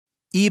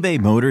eBay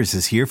Motors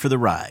is here for the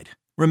ride.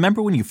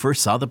 Remember when you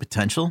first saw the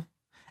potential?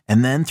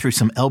 And then through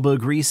some elbow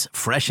grease,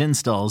 fresh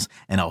installs,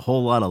 and a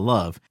whole lot of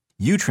love,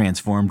 you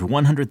transformed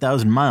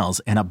 100,000 miles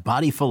and a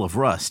body full of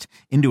rust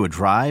into a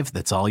drive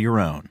that's all your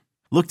own.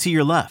 Look to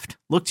your left.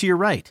 Look to your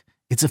right.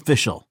 It's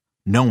official.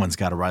 No one's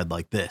got a ride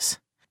like this.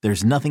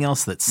 There's nothing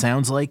else that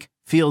sounds like,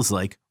 feels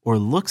like, or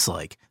looks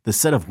like the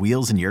set of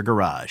wheels in your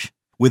garage.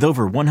 With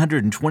over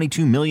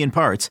 122 million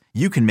parts,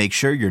 you can make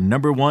sure your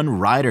number one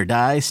ride or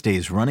die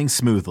stays running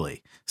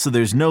smoothly. So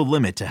there's no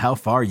limit to how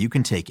far you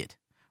can take it.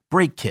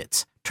 Brake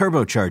kits,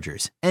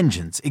 turbochargers,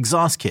 engines,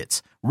 exhaust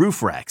kits,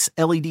 roof racks,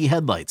 LED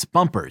headlights,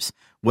 bumpers,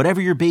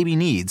 whatever your baby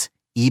needs,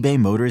 eBay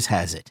Motors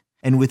has it.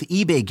 And with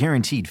eBay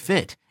Guaranteed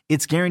Fit,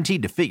 it's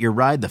guaranteed to fit your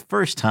ride the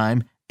first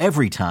time,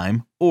 every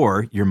time,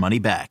 or your money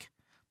back.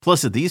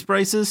 Plus at these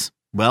prices,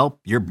 well,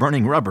 you're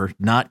burning rubber,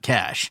 not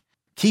cash.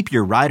 Keep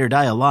your ride or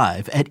die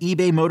alive at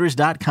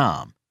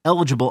ebaymotors.com.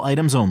 Eligible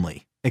items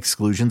only.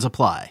 Exclusions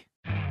apply.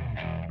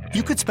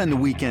 You could spend the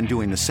weekend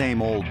doing the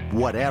same old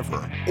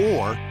whatever,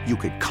 or you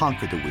could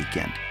conquer the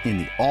weekend in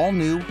the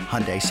all-new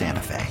Hyundai Santa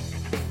Fe.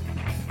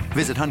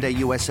 Visit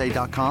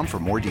HyundaiUSA.com for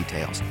more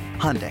details.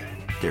 Hyundai,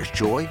 there's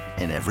joy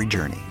in every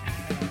journey.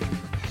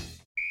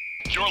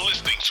 You're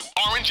listening to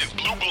Orange and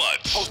Blue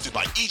Bloods, hosted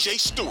by EJ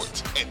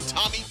Stewart and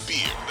Tommy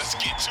Beer. Let's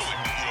get to it,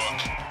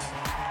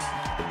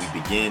 New York. We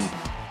begin.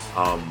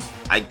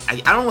 I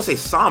don't want to say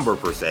somber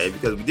per se,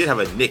 because we did have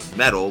a Knicks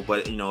medal,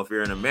 but if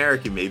you're an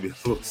American, maybe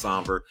it's a little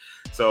somber.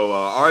 So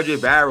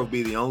RJ Barrett will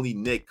be the only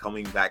Knick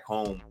coming back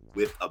home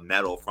with a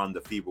medal from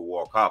the FIBA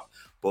World Cup.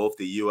 Both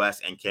the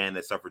U.S. and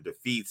Canada suffered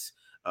defeats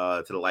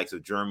to the likes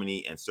of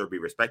Germany and Serbia,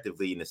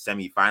 respectively, in the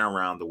semifinal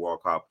round of the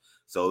World Cup.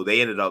 So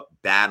they ended up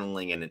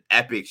battling in an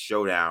epic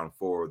showdown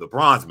for the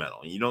bronze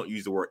medal. And you don't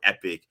use the word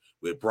epic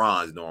with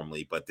bronze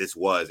normally, but this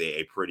was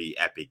a pretty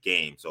epic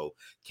game. So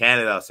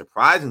Canada,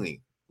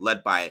 surprisingly,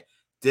 led by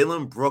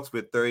Dylan Brooks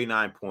with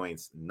 39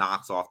 points,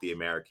 knocks off the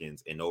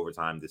Americans in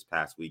overtime this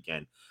past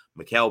weekend.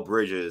 Mikal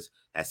Bridges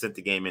has sent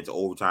the game into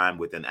overtime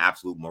with an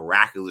absolute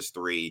miraculous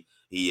three.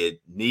 He had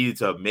needed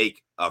to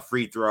make a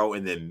free throw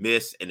and then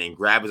miss, and then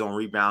grab his own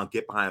rebound,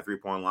 get behind the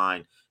three-point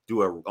line,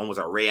 do almost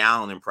a Ray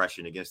Allen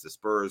impression against the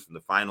Spurs from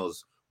the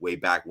finals way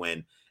back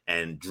when,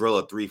 and drill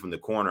a three from the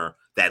corner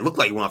that looked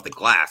like he went off the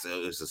glass.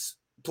 It was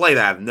a play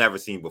that I've never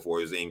seen before.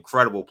 It was an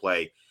incredible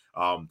play.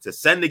 To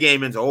send the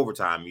game into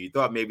overtime. You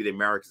thought maybe the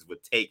Americans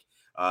would take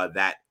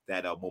that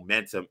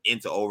momentum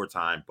into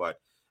overtime, but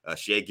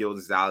Shai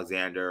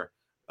Gilgeous-Alexander,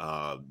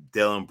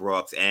 Dylan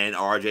Brooks, and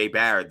RJ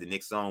Barrett, the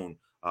Knicks' own,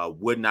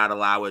 would not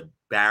allow it.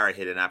 Barrett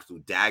hit an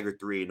absolute dagger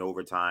three in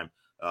overtime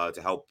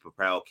to help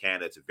propel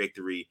Canada to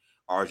victory.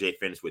 RJ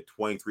finished with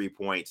 23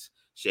 points.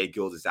 Shai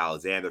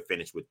Gilgeous-Alexander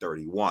finished with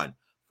 31.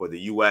 For the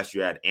U.S.,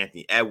 you had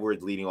Anthony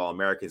Edwards leading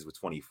All-Americans with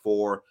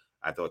 24.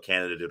 I thought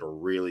Canada did a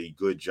really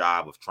good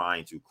job of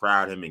trying to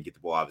crowd him and get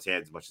the ball out of his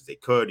hands as much as they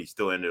could. He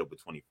still ended up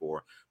with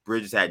 24.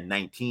 Bridges had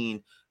 19.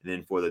 And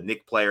then for the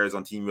Knicks players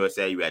on Team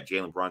USA, you had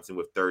Jalen Brunson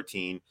with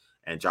 13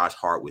 and Josh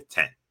Hart with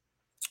 10.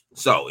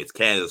 So it's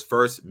Canada's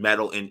first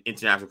medal in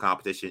international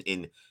competition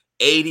in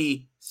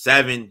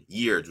 87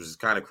 years, which is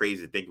kind of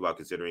crazy to think about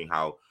considering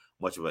how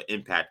much of an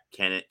impact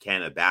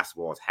Canada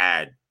basketball has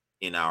had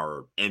in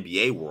our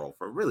NBA world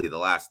for really the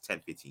last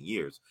 10, 15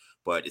 years.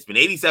 But it's been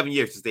 87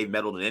 years since they've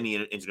medaled in any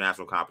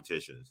international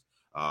competitions.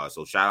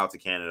 So shout out to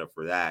Canada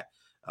for that.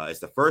 It's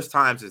the first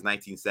time since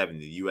 1970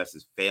 the U.S.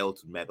 has failed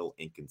to medal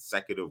in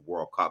consecutive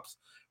World Cups.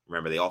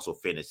 Remember, they also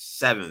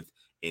finished 7th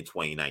in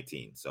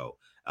 2019. So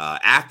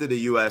after the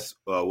U.S.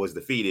 Was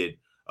defeated,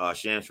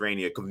 Shams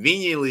Charania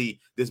conveniently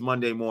this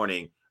Monday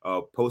morning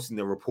posting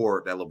the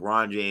report that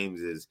LeBron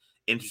James is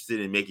interested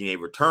in making a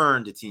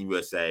return to Team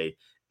USA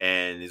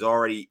and is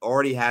already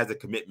has the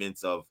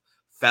commitments of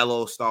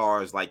fellow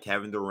stars like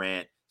Kevin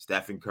Durant,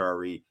 Stephen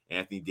Curry,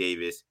 Anthony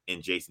Davis,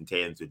 and Jason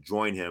Tatum to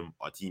join him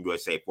on Team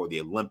USA for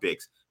the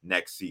Olympics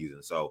next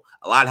season. So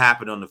a lot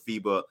happened on the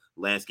FIBA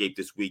landscape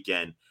this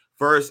weekend.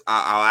 First,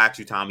 I'll ask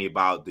you, Tommy,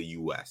 about the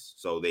U.S.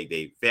 So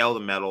they failed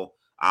the medal.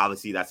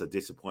 Obviously, that's a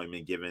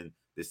disappointment given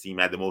this team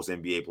had the most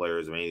NBA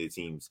players of any of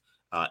the teams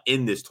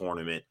in this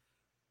tournament.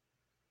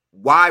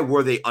 Why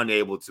were they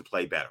unable to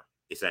play better?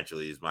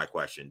 Essentially, is my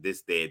question.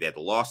 They had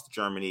lost to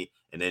Germany,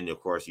 and then, of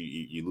course,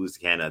 you lose to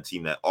Canada, a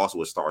team that also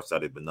was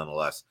star-studded, but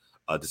nonetheless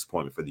a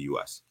disappointment for the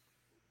U.S.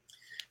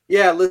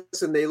 Yeah,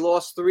 listen, they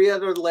lost 3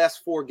 out of the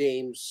last 4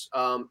 games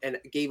and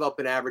gave up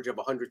an average of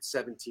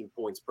 117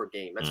 points per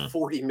game. That's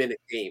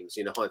 40-minute games.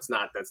 That's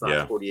not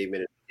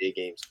 48-minute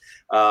games.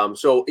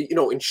 So,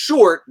 in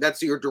short,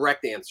 that's your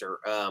direct answer.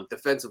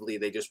 Defensively,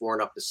 they just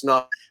weren't up to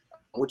snuff,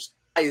 which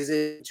ties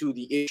into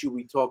the issue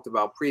we talked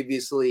about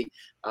previously,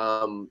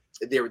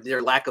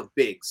 their lack of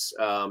bigs.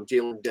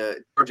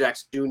 Jalen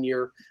Jackson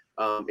Jr.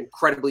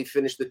 Incredibly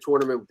finished the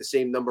tournament with the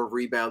same number of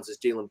rebounds as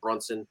Jalen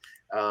Brunson,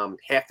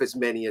 half as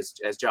many as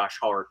Josh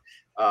Hart.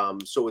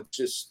 So it's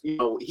just,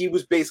 he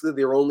was basically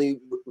their only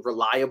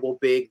reliable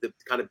big, the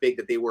kind of big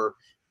that they were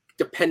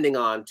depending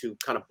on to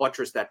kind of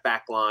buttress that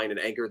back line and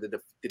anchor the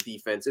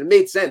defense. And it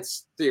made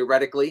sense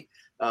theoretically.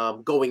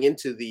 going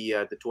into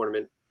the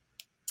tournament,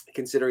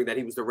 considering that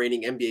he was the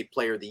reigning NBA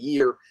Player of the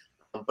Year.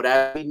 But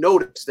as we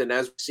noticed, and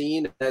as we've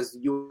seen, as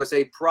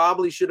USA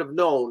probably should have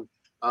known,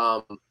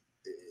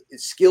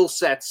 skill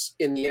sets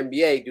in the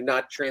NBA do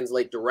not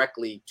translate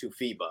directly to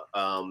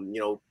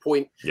FIBA.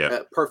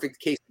 Perfect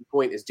case in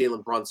point is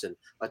Jalen Brunson,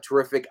 a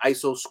terrific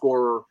ISO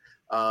scorer,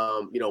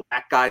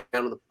 back guy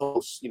down on the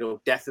post,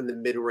 death in the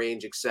mid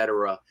range,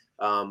 etc.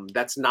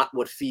 That's not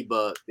what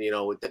FIBA,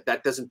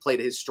 that doesn't play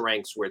to his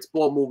strengths, where it's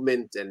ball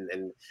movement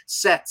and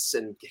sets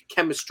and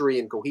chemistry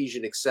and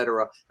cohesion,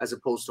 etc., as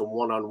opposed to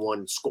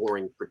one-on-one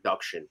scoring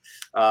production.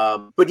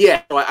 But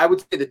yeah, I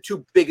would say the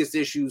two biggest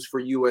issues for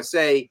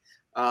USA.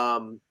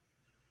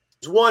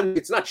 One,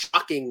 it's not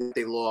shocking that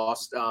they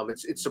lost.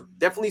 It's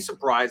definitely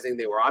surprising.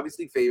 They were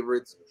obviously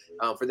favorites.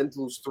 For them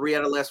to lose 3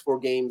 out of the last 4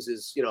 games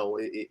is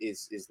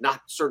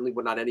not certainly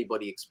what not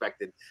anybody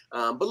expected.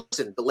 But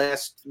listen, the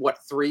last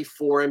 3-4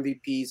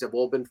 MVPs have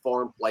all been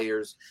foreign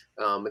players.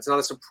 It's not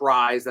a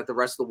surprise that the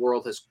rest of the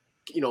world has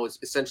is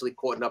essentially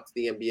caught up to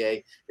the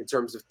NBA in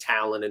terms of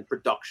talent and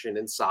production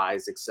and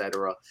size,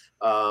 etc.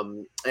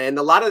 And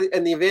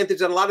the advantage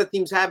that a lot of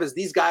teams have is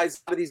these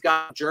guys,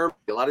 Germany,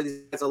 a lot of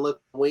these guys in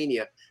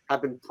Lithuania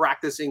have been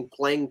practicing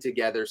playing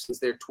together since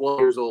they're 12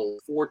 years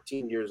old,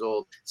 14 years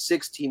old,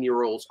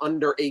 16-year-olds,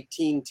 under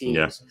 18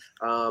 teams,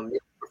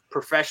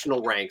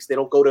 professional ranks. They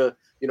don't go to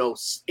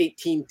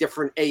 18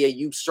 different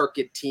AAU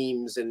circuit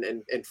teams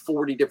and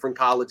 40 different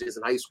colleges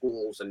and high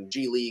schools and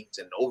G leagues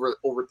and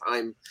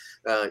overtime,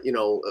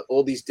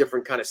 all these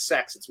different kind of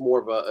sects. It's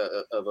more of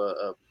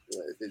a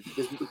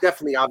there's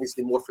definitely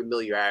obviously more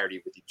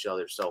familiarity with each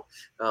other. So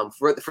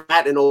for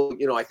that and all,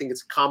 I think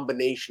it's a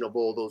combination of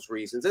all those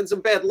reasons and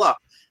some bad luck.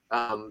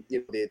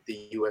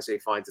 The USA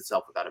finds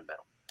itself without a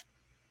medal.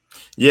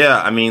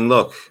 Yeah, I mean,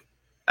 look.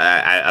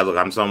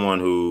 I'm someone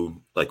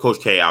who, like,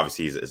 Coach K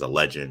obviously is a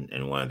legend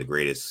and one of the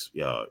greatest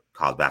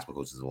college basketball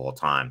coaches of all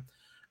time.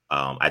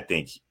 I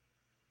think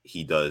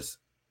he does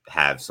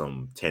have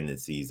some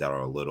tendencies that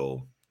are a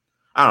little,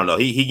 I don't know.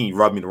 He can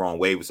rub me the wrong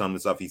way with some of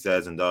the stuff he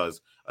says and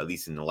does, at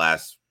least in the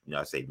last,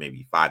 I say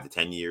maybe 5 to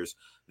 10 years.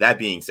 That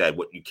being said,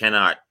 what you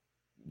cannot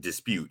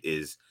dispute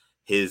is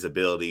his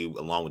ability,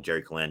 along with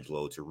Jerry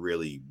Colangelo, to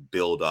really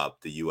build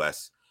up the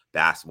U.S.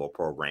 basketball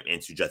program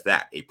into just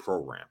that, a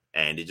program.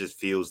 And it just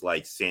feels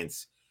like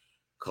since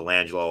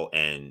Colangelo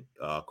and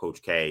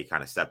Coach K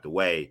kind of stepped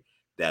away,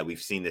 that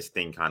we've seen this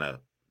thing kind of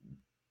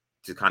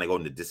go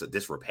into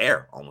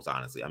disrepair, almost,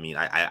 honestly. I mean,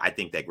 I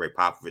think that Greg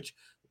Popovich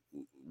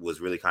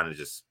was really kind of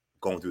just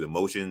going through the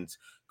motions,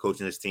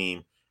 coaching this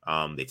team.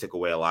 They took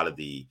away a lot of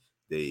the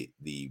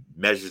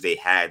measures they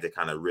had to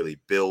kind of really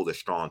build a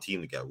strong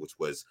team together, which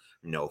was,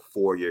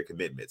 4-year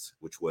commitments,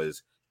 which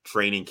was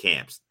training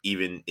camps,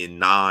 even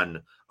in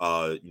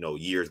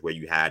years where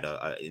you had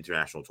an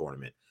international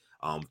tournament,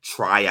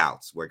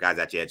 tryouts where guys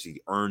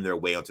actually earned their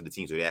way onto the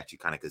team, so they actually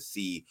kind of could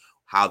see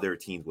how their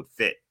teams would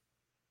fit.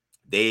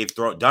 They've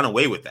done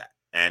away with that,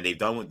 and they've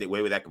done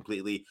away with that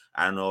completely.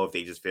 I don't know if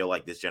they just feel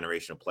like this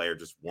generation of player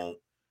just won't,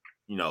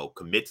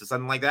 commit to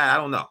something like that. I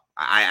don't know.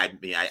 I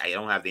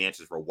don't have the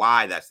answers for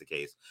why that's the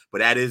case, but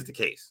that is the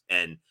case,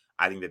 and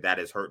I think that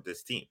has hurt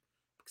this team,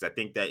 because I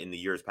think that in the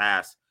years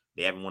past,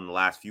 they haven't won the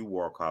last few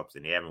World Cups,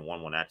 and they haven't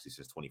won one actually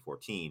since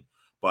 2014.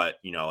 But,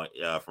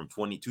 from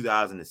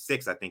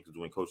 2006, I think, was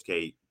when Coach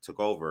K took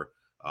over.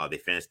 They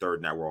finished 3rd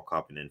in that World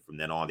Cup, and then from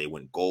then on, they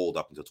went gold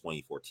up until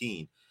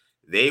 2014.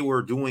 They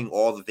were doing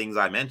all the things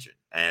I mentioned,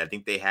 and I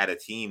think they had a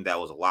team that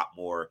was a lot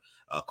more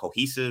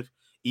cohesive.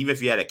 Even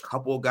if you had a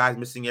couple of guys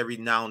missing every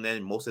now and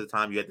then, most of the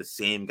time you had the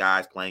same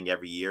guys playing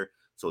every year,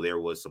 so there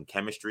was some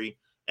chemistry.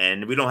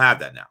 And we don't have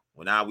that now.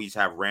 Well, now we just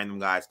have random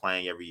guys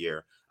playing every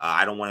year.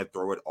 I don't want to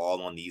throw it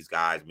all on these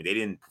guys. I mean, they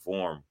didn't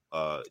perform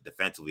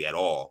defensively at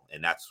all.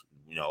 And that's,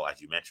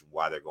 as you mentioned,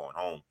 why they're going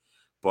home.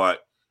 But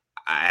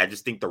I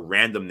just think the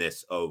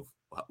randomness of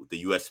the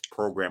U.S.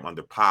 program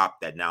under Pop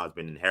that now has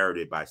been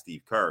inherited by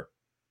Steve Kerr,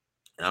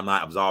 and I'm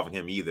not absolving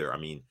him either. I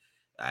mean,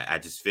 I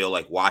just feel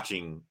like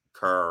watching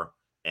Kerr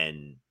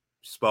and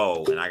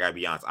Spo, and I gotta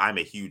be honest, I'm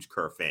a huge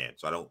Kerr fan,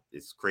 so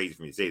it's crazy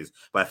for me to say this,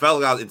 but I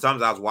felt like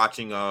I was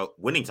watching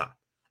Winning Time.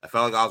 I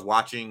felt like I was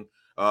watching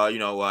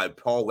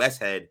Paul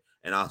Westhead,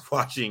 and I was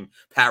watching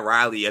Pat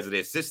Riley as an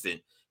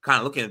assistant, kind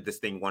of looking at this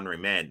thing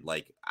wondering, man,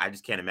 like, I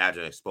just can't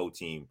imagine a Spo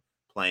team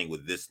playing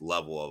with this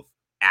level of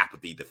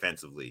apathy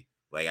defensively.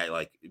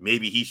 Like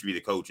maybe he should be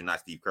the coach and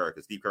not Steve Kerr,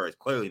 because Steve Kerr is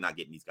clearly not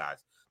getting these guys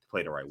to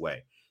play the right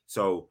way.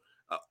 So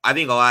I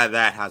think a lot of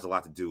that has a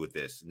lot to do with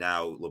this.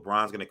 Now,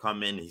 LeBron's going to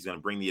come in. He's going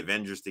to bring the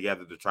Avengers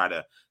together to try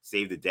to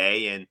save the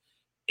day. And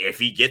if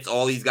he gets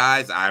all these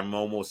guys, I'm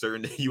almost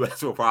certain the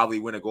U.S. will probably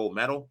win a gold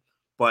medal.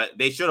 But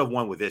they should have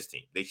won with this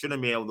team. They should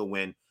have been able to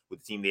win with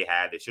the team they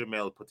had. They should have been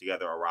able to put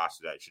together a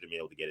roster that should have been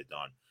able to get it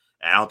done.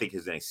 And I don't think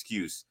there's an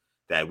excuse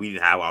that we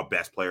didn't have our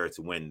best player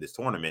to win this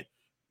tournament.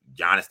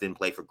 Giannis didn't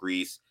play for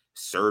Greece.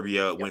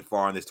 Serbia went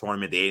far in this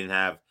tournament. They didn't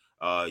have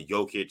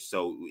Jokic,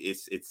 so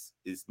it's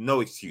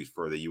no excuse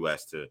for the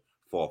U.S. to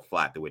fall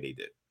flat the way they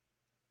did.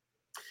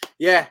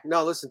 Yeah,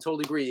 no, listen,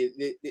 totally agree.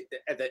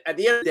 At the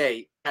end of the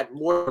day, had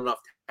more than enough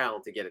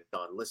talent to get it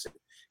done. Listen,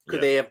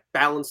 could they have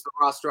balanced the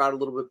roster out a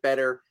little bit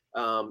better?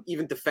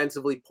 Even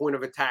defensively, point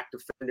of attack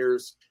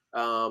defenders,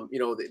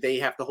 they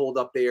have to hold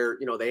up there.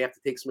 They have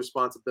to take some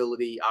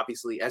responsibility.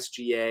 Obviously,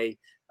 SGA,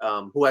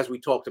 who, as we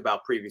talked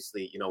about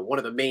previously, one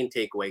of the main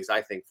takeaways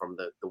I think from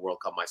the World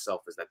Cup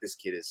myself is that this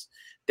kid is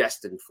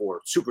destined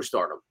for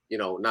superstardom.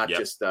 Not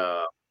just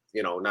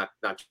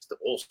not just the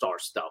all-star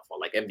stuff or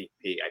like MVP,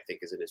 I think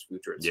is in his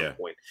future at some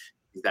point.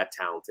 He's that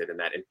talented and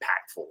that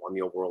impactful on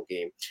the overall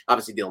game.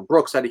 Obviously, Dylan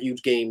Brooks had a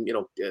huge game,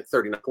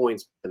 39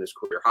 points in his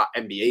career high,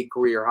 NBA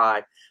career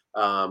high.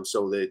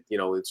 So it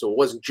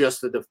wasn't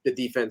just the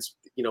defense,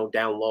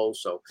 down low.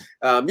 So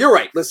you're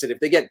right. Listen, if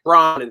they get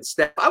Bron and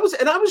Steph, I was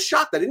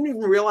shocked. I didn't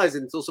even realize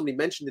it until somebody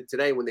mentioned it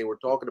today when they were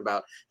talking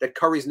about that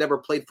Curry's never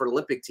played for an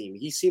Olympic team.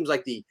 He seems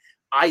like the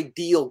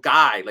ideal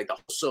guy, like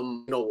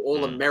some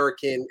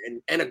all-American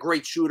and a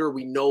great shooter.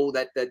 We know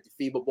that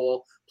FIBA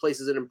ball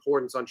places an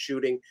importance on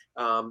shooting.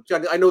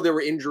 I know there were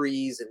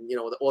injuries and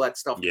all that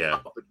stuff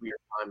up at weird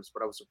times,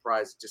 but I was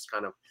surprised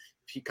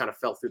he kind of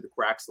fell through the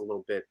cracks a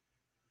little bit.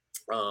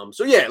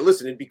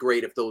 Listen, it'd be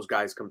great if those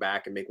guys come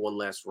back and make one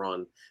last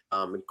run.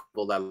 And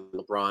couple that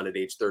LeBron at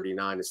age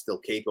 39 is still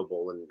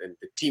capable, and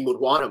the team would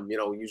want him.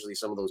 Usually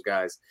some of those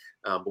guys,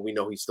 but we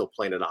know he's still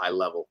playing at a high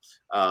level.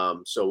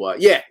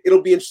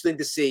 It'll be interesting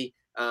to see.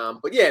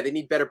 They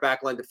need better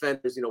backline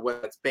defenders.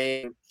 Whether that's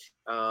Bam,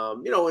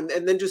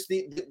 and then just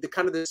the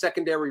kind of the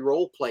secondary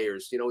role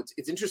players.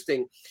 It's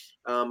interesting,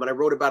 and I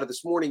wrote about it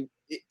this morning.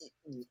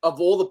 Of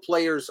all the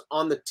players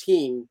on the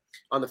team,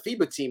 on the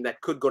FIBA team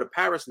that could go to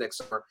Paris next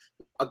summer,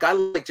 a guy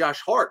like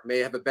Josh Hart may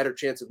have a better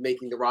chance of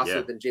making the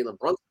roster than Jalen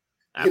Brunson.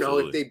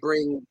 Absolutely. If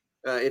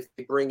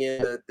they bring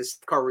in the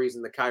Currys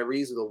and the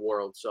Kyries of the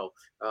world. So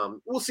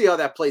we'll see how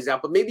that plays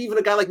out. But maybe even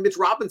a guy like Mitch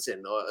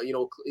Robinson,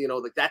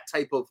 like that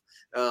type of,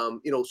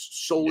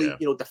 solely,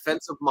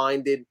 defensive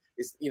minded,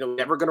 is,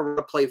 never going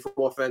to play for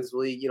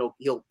offensively.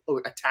 He'll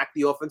attack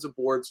the offensive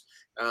boards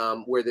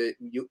where the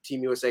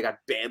Team USA got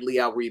badly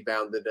out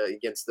rebounded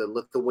against the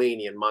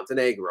Lithuanian,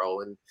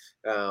 Montenegro, and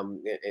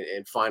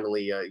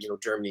finally,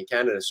 Germany and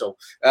Canada. So,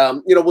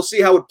 we'll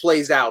see how it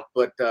plays out.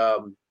 But,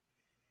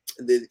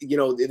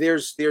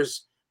 there's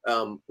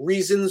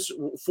reasons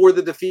for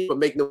the defeat, but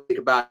make no mistake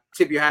about it.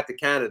 Tip your hat to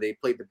Canada. They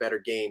played the better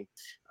game.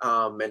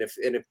 And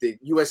if the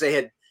USA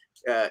had,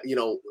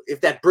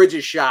 if that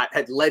Bridges shot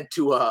had led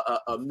to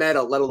a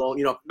medal, let alone,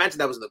 imagine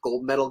that was the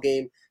gold medal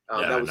game.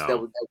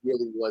 That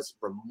really was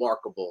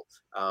remarkable.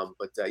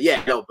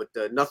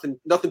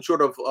 Nothing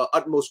short of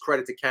utmost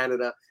credit to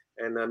Canada.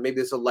 And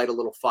maybe this will light a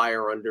little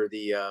fire under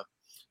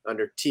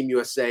Team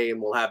USA,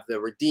 and we'll have the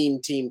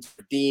redeem team to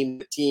redeem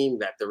the team,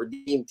 that the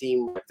redeem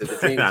team to the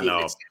dream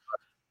team.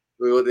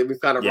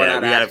 We've kind of run out. We're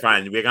gonna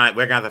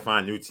have to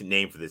find a new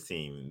name for this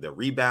team, the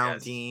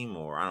rebound team,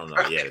 or I don't know.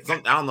 Yeah, I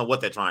don't know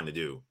what they're trying to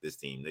do. This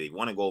team, they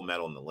won a gold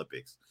medal in the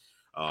Olympics,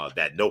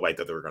 that nobody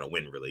thought they were going to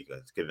win, really,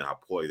 because given how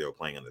poorly they were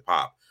playing on the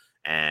pop,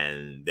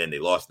 and then they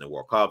lost in the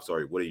World Cup.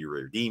 Sorry, what are you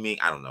redeeming?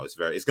 I don't know. It's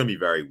going to be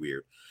very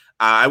weird.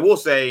 I will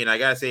say, and I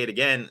gotta say it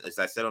again, as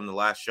I said on the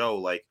last show,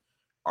 like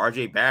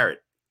RJ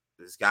Barrett.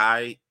 This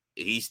guy,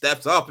 he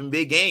steps up in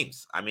big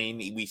games. I mean,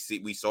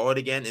 we saw it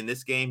again in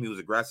this game. He was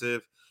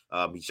aggressive.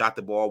 He shot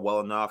the ball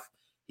well enough.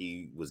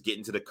 He was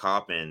getting to the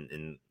cup,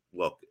 and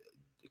look,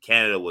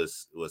 Canada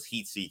was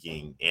heat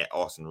seeking at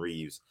Austin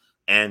Reeves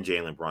and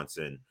Jalen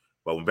Brunson.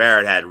 But when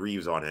Barrett had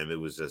Reeves on him, it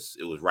was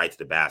right to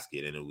the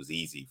basket, and it was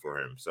easy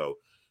for him. So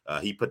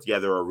he put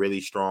together a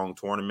really strong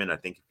tournament. I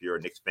think if you're a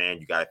Knicks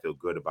fan, you got to feel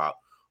good about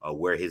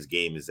where his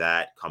game is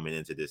at coming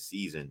into this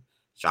season.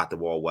 Shot the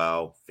ball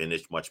well,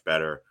 finished much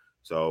better.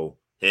 So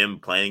him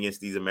playing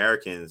against these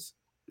Americans,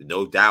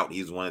 no doubt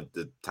he's one of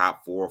the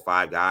top 4 or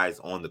 5 guys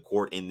on the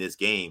court in this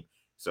game.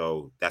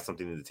 So that's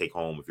something to take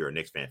home if you're a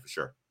Knicks fan for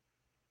sure.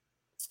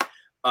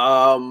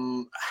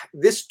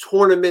 This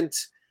tournament,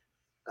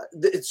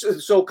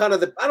 it's so kind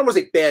of I don't want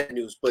to say bad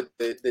news, but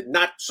the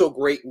not so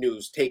great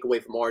news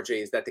takeaway from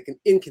RJ is that the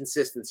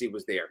inconsistency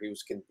was there. He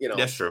was,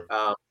 that's true.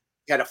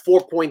 Had a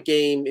 4-point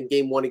game in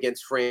game 1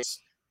 against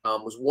France.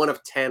 Was 1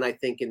 of 10, I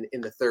think, in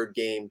the third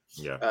game.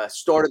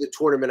 Started the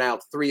tournament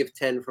out 3 of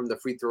 10 from the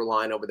free throw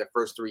line over the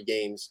first 3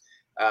 games.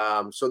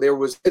 So there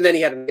was, and then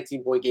he had a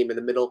 19-point game in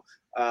the middle.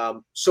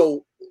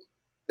 So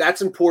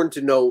that's important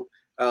to note.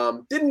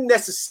 Didn't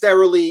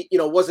necessarily,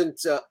 wasn't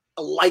a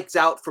lights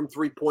out from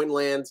 3-point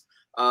land.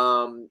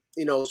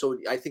 So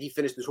I think he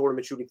finished the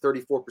tournament shooting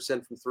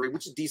 34% from 3,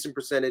 which is a decent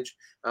percentage.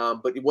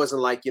 But it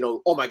wasn't like,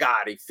 oh my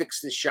God, he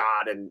fixed his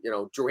shot and,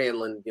 Drew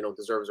Hanlon,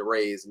 deserves a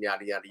raise and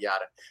yada, yada,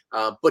 yada.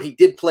 But he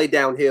did play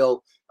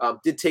downhill,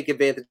 did take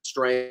advantage of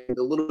strength,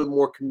 a little bit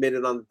more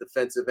committed on the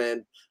defensive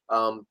end,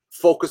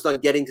 focused on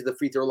getting to the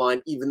free throw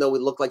line, even though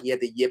it looked like he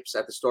had the yips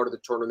at the start of the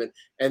tournament.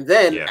 And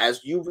then as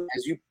you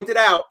pointed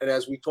out, and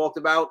as we talked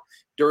about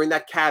during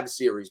that Cavs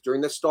series, during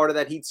the start of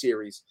that Heat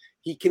series,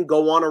 he can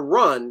go on a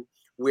run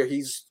where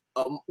he's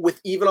with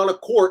even on a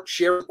court,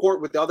 share a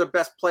court with the other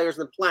best players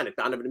on the planet,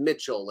 Donovan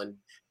Mitchell and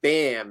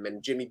Bam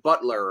and Jimmy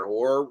Butler,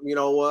 or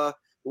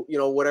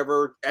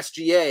whatever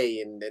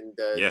SGA and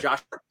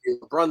Josh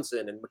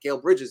Brunson and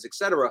Mikal Bridges,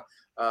 etc.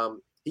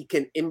 He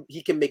can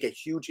make a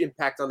huge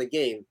impact on the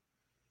game,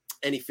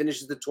 and he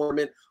finishes the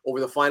tournament over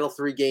the final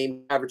 3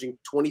 games, averaging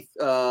 20.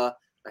 I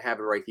have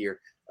it right here.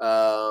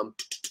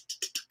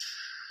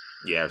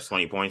 It's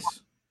 20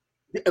 points.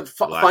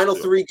 Final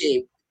 3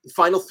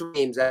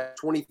 games at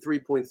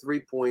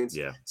 23.3 points,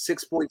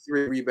 6.3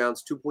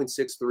 rebounds,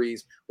 2.6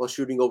 threes, while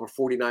shooting over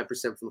 49%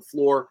 from the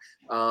floor.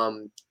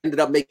 Ended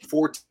up making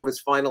 14 of his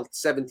final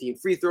 17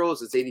 free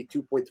throws. It's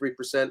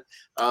 82.3%.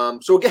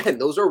 So again,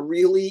 those are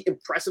really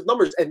impressive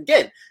numbers. And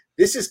again,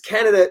 this is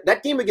Canada.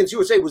 That game against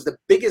USA was the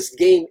biggest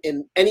game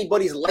in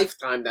anybody's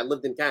lifetime that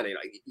lived in Canada.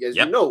 As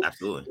you know,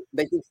 absolutely.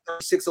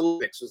 1936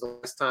 Olympics was the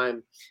last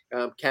time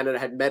Canada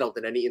had medaled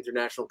in any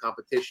international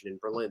competition in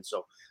Berlin.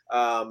 So,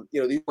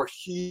 these were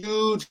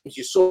huge.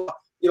 You saw,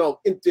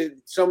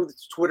 some of the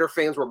Twitter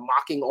fans were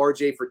mocking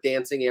RJ for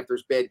dancing after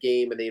his bad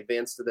game, and they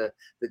advanced to the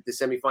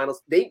semifinals.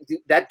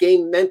 That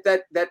game meant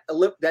that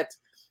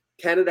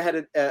Canada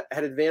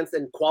had advanced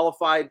and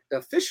qualified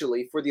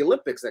officially for the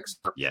Olympics next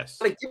year. Yes.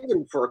 Not a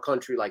given for a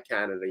country like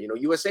Canada.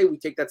 USA, we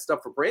take that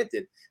stuff for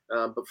granted.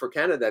 But for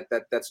Canada,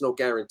 that's no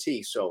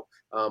guarantee. So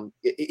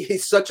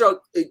he's such a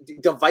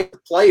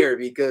divisive player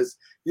because,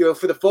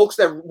 for the folks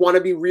that want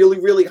to be really,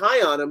 really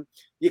high on him,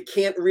 you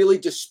can't really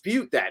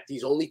dispute that.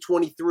 He's only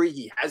 23.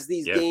 He has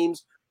these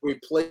games where he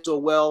plays so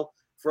well.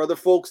 For other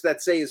folks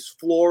that say his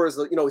floor is,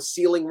 his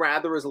ceiling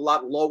rather is a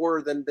lot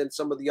lower than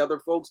some of the other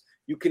folks,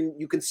 you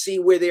can see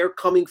where they're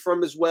coming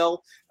from as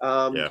well.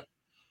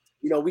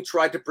 We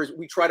try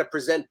to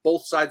present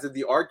both sides of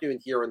the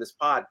argument here on this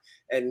pod,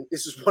 and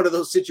this is one of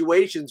those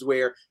situations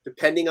where,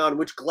 depending on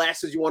which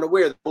glasses you want to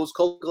wear, the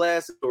rose-colored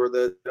glasses or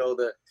the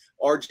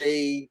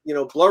RJ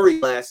blurry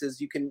glasses,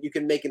 you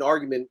can make an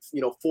argument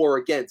for or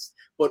against.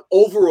 But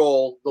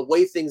overall, the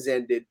way things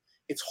ended,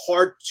 it's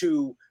hard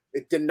to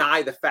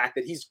deny the fact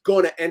that he's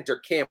going to enter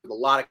camp with a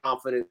lot of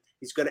confidence.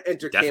 He's going to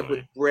enter camp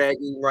with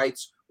bragging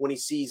rights when he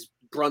sees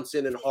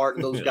Brunson and Hart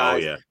and those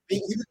guys.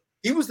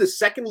 He was the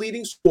second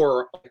leading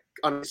scorer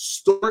on a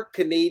historic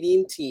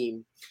Canadian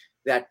team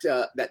that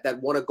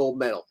won a gold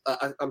medal.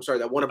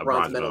 That won a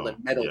bronze medal in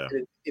an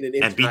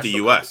international and beat the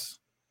U.S.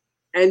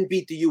 And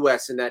beat the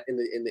U.S. in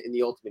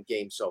the ultimate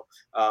game. So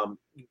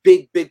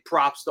big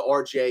props to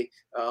RJ.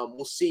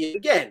 We'll see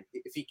again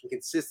if he can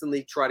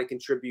consistently try to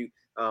contribute.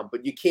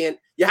 But you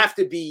have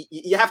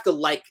to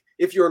like,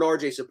 if you're an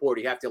RJ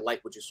supporter, you have to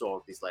like what you saw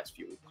these last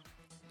few weeks.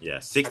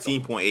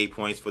 16.8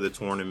 points for the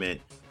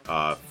tournament,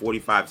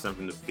 45%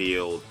 from the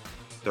field,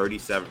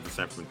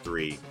 37% from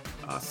 3,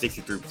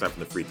 63% from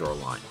the free throw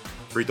line.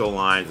 Free throw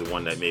line is the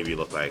one that maybe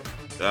looked like,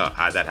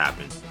 how'd that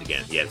happen?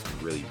 Again, he had some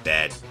really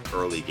bad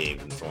early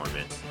games in the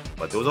tournament,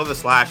 but those other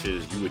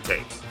slashes you would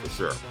take for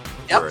sure.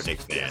 You're a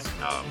Knicks fan.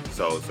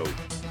 So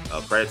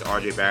credit to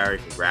RJ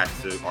Barrett.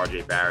 Congrats to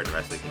RJ Barrett and the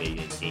rest of the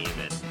Canadian team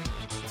and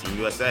Team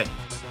USA.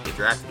 Get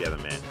your act together,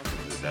 man.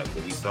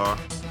 What we saw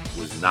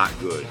was not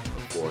good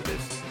before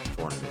this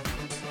tournament.